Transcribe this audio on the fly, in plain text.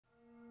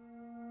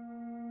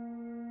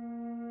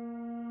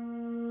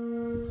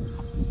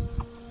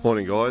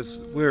Morning guys,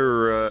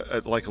 we're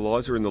at Lake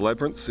Elysia in the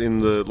Labyrinth in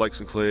the Lake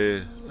St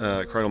Clair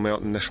Cradle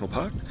Mountain National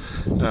Park.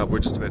 We're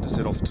just about to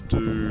set off to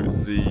do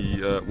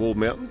the Walled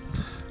Mountain.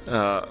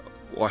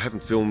 I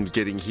haven't filmed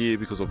getting here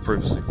because I've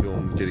previously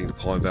filmed getting to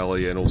Pine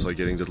Valley and also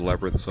getting to the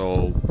Labyrinth, so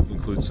I'll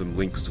include some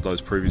links to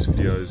those previous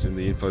videos in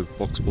the info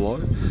box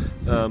below.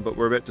 But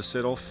we're about to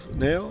set off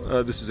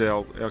now. This is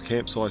our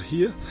campsite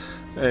here,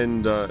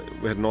 and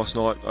we had a nice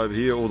night over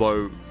here,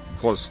 although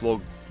quite a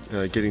slog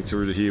getting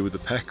through to here with the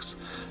packs.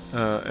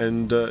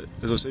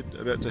 As I said,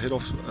 about to head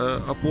off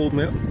up Walled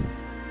Mountain.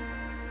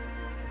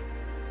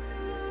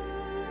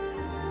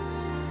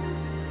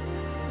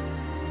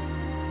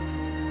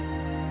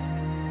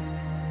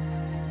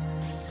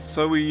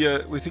 So we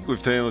think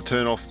we've found the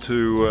turn off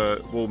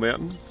to Walled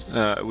Mountain.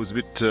 It was a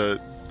bit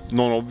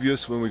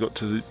non-obvious when we got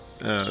to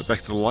the,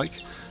 back to the lake,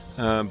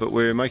 but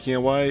we're making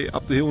our way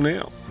up the hill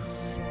now.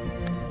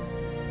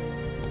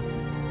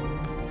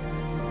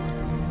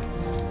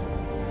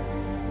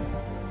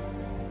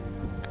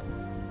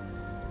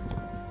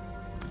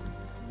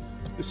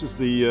 This is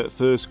the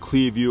first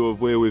clear view of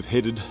where we've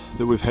headed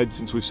that we've had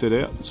since we've set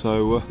out.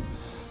 So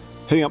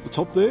heading up the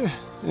top there,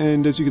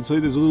 and as you can see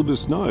there's a little bit of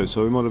snow,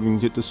 so we might even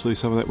get to see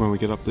some of that when we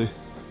get up there.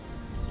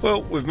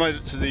 Well, we've made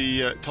it to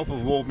the top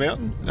of Walled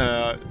Mountain.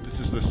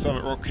 This is the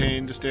summit rock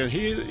can just down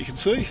here that you can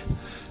see,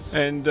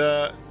 and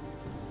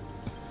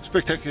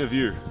spectacular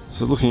view.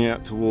 So looking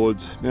out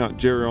towards Mount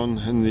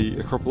Geryon and the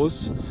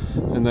Acropolis,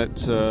 and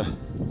that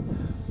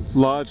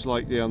large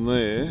lake down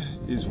there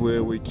is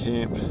where we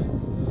camped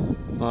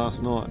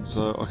last night.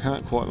 So I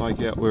can't quite make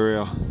out where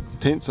our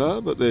tents are,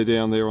 but they're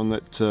down there on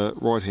that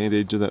right hand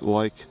edge of that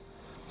lake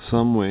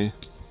somewhere.